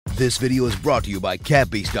This video is brought to you by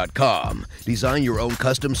catbeast.com. Design your own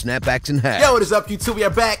custom snapbacks and hats. Yo, what is up, YouTube? We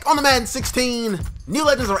are back on the Madden 16. New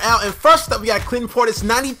legends are out, and first up, we got CULLENBURGERYT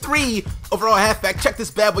 93 overall halfback. Check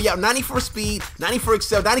this bad boy out. 94 speed, 94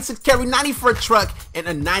 excel, 96 carry, 94 truck, and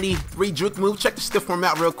a 93 juke move. Check the stiff form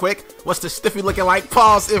out real quick. What's the stiffy looking like?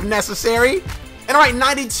 Pause if necessary. And alright,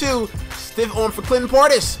 92 stiff arm for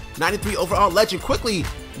CULLENBURGERYT. 93 overall legend. Quickly,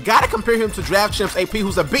 gotta compare him to Draft Champs AP,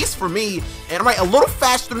 who's a beast for me. And alright, a little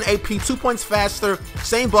faster than AP, 2 points faster.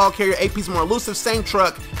 Same ball carrier, AP's more elusive, same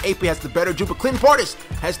truck. AP has the better juke, but CULLENBURGERYT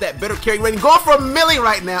has that better carry rating. Going for $1 million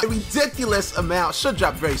right now. A ridiculous amount. Should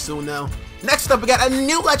drop very soon though. Next up, we got a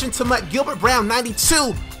new legend to Mutt, Gilbert Brown,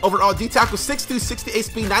 92 overall D tackle, 6'2", 68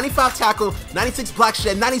 speed, 95 tackle, 96 block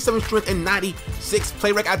shed, 97 strength, and 96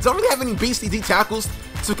 play rec. I don't really have any beastly D tackles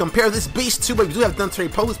to compare this beast to, but we do have Terry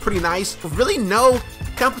Poe, who's pretty nice. But really no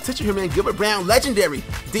competition here, man. Gilbert Brown, legendary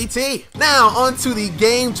DT. Now on to the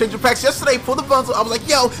game changer packs. Yesterday for the bundle, I was like,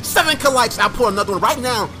 yo, 7K likes. I'll pull another one right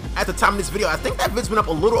now. At the time of this video, I think that vid's been up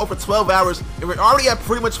a little over 12 hours, and we're already at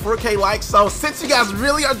pretty much 4K likes. So since you guys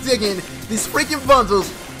really are digging these freaking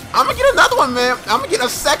bundles, I'm gonna get another one, man. I'm gonna get a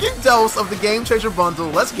second dose of the Game Changer bundle.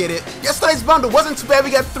 Let's get it. Yesterday's bundle wasn't too bad.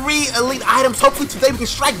 We got 3 elite items. Hopefully today we can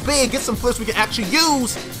strike big, get some flips we can actually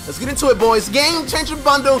use. Let's get into it, boys. Game Changer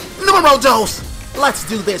bundle numero dos. Let's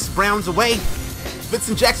do this. Browns away.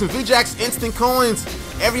 Vincent Jackson, V-Jacks, instant coins.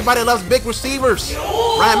 Everybody loves big receivers.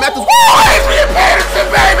 Ryan Matthews. Adrian Peterson,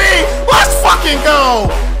 baby! Let's fucking go!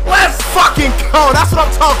 Let's fucking go! That's what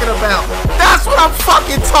I'm talking about. That's what I'm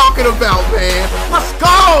fucking talking about, man. Let's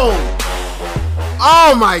go!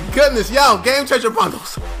 Oh my goodness, yo, Game Changer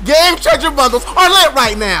bundles. Game Changer bundles are lit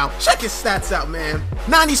right now. Check his stats out, man.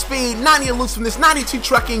 90 speed, 90 elusiveness, 92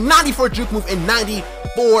 trucking, 94 juke move, and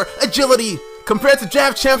 94 agility. Compared to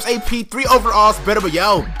Draft Champs AP, 3 overalls better, but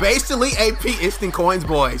yo, basically AP instant coins,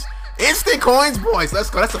 boys. Instant coins, boys.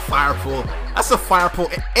 Let's go. That's a fire pull. That's a fire pull.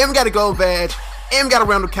 And we got a gold badge. And we got a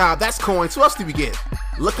round of cow. That's coins. Who else did we get?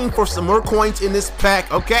 Looking for some more coins in this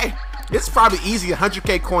pack. Okay. It's probably easy, a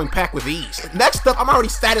 100K coin pack with ease. Next up, I'm already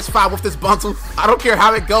satisfied with this bundle. I don't care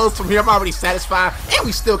how it goes from here. I'm already satisfied. And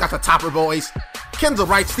we still got the topper, boys. Kendall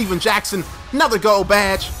Wright, Steven Jackson. Another gold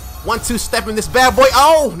badge. 1-2 step in this bad boy.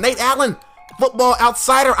 Oh, Nate Allen. Football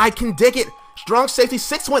outsider, I can dig it. Strong safety,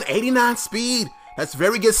 6'1", 89 speed. That's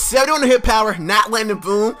very good. 70 on the hit power, not landing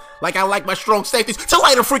boom. Like I like my strong safeties to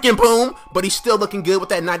light a freaking boom. But he's still looking good with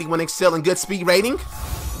that 91 excel and good speed rating.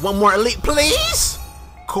 One more elite, please.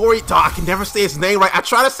 Corey, oh, I can never say his name right. I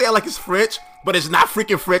try to say it like it's French, but it's not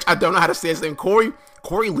freaking French. I don't know how to say his name. Corey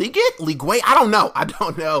Ligue? I don't know.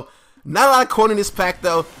 Not a lot of coin in this pack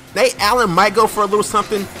though. Nate Allen might go for a little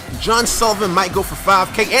something. John Sullivan might go for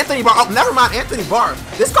 5K. Anthony Barr, oh, never mind, Anthony Barr.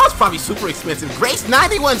 This guy's probably super expensive. Grace,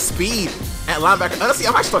 91 speed at linebacker. Honestly,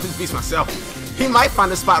 I might start this beast myself. He might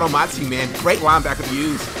find a spot on my team, man. Great linebacker to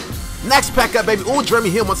use. Next pack up, baby. Ooh, Jeremy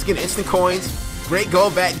Hill, once again, instant coins. Great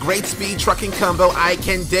gold back, great speed, trucking combo. I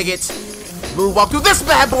can dig it. Moonwalk through this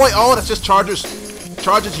bad boy. Oh, that's just Chargers.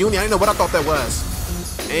 Chargers Uni. I didn't know what I thought that was.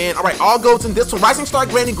 And alright, all goes in this one. Rising Star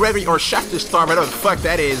Randy Gregory, or Schefter Star, whatever the fuck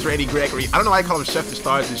that is, Randy Gregory. I don't know why I call him Schefter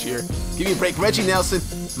Stars this year. Give me a break. Reggie Nelson,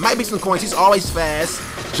 might be some coins, he's always fast.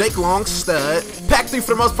 Jake Long, stud. Pack 3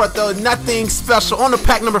 for the most part though, nothing special. On to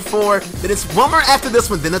pack number 4, then it's one more after this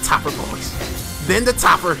one, then the topper, boys. Then the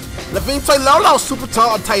topper. Levine Toy Lolo, super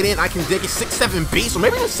tall tight end, I can dig it. 6'7" beast, or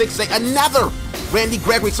maybe even 6'8". Another Randy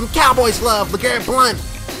Gregory, some Cowboys love. LeGarrette Blunt.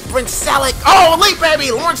 Brent Salek. Oh, elite,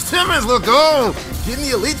 baby. Lawrence Timmons, let's go. Getting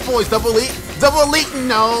the elite, boys. Double elite.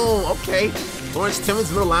 No. Okay. Lawrence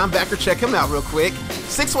Timmons, middle linebacker. Check him out real quick.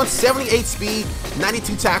 6'1", 78 speed,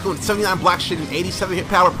 92 tackle, 79 block shit, and 87 hit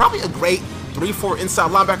power. Probably a great 3-4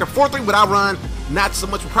 inside linebacker. 4-3 without run. Not so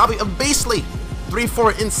much, but probably a beastly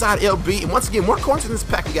 3-4 inside LB. And once again, more coins in this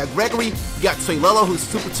pack. We got Gregory. We got Toilolo, who's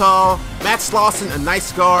super tall. Matt Slauson, a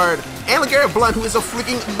nice guard. And LeGarrette Blunt, who is a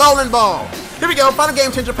freaking bowling ball. Here we go, final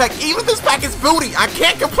Game Changer pack. Even if this pack is booty, I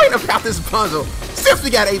can't complain about this bundle. Since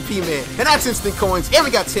we got AP, man. And that's instant coins. And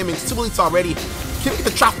we got Timmons, 2 elites already. Can we get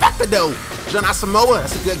the trifecta, though? John Asamoah,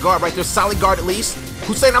 that's a good guard right there. Solid guard at least.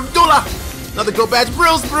 Hussein Abdullah. Another gold badge.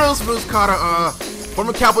 Bruce Carter.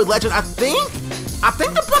 Former Cowboy legend, I think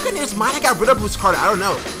the Buccaneers might have got rid of Bruce Carter. I don't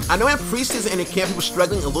know. I know in preseason and in camp he was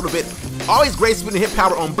struggling a little bit. Always great speed and hit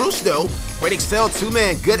power on Bruce, though. Great excel, too,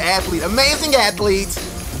 man. Good athlete. Amazing athletes.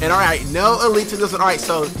 And alright, no elites in this one. Alright,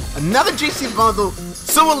 so another GC bundle, 2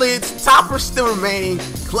 elites, topper still remaining,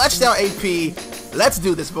 clutched out AP. Let's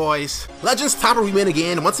do this, boys. Legends topper we win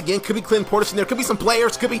again. Once again, could be CULLENBURGERYT in there, could be some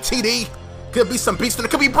players, could be TD, could be some beasts in there,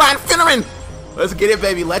 could be Brian Finneran. Let's get it,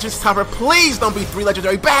 baby. Legends topper. Please don't be 3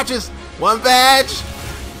 legendary badges. 1 badge.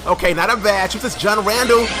 Okay, not a badge. Who's this John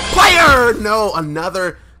Randall? Player! No,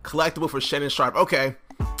 another collectible for Shannon Sharp. Okay.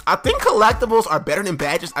 I think collectibles are better than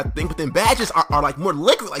badges. I think, but then badges are like more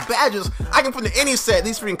liquid. Like badges, I can put in any set.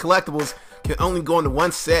 These freaking collectibles can only go into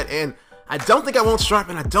one set, and I don't think I want Sharp,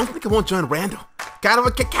 and I don't think I want John Randall. Kind of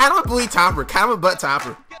a bleed topper, kind of a butt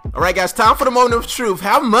topper. All right, guys, time for the moment of truth.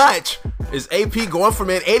 How much is AP going for,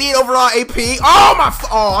 man? 88 overall AP. Oh my!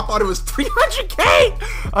 Oh, I thought it was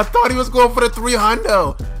 300K. I thought he was going for the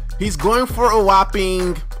 300. He's going for a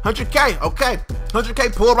whopping 100K. Okay,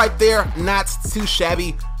 100K pull right there. Not too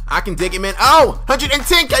shabby. I can dig it, man. Oh,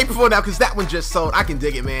 110K before now, because that one just sold. I can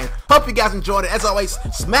dig it, man. Hope you guys enjoyed it. As always,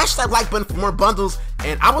 smash that like button for more bundles,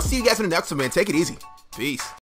 and I will see you guys in the next one, man. Take it easy. Peace.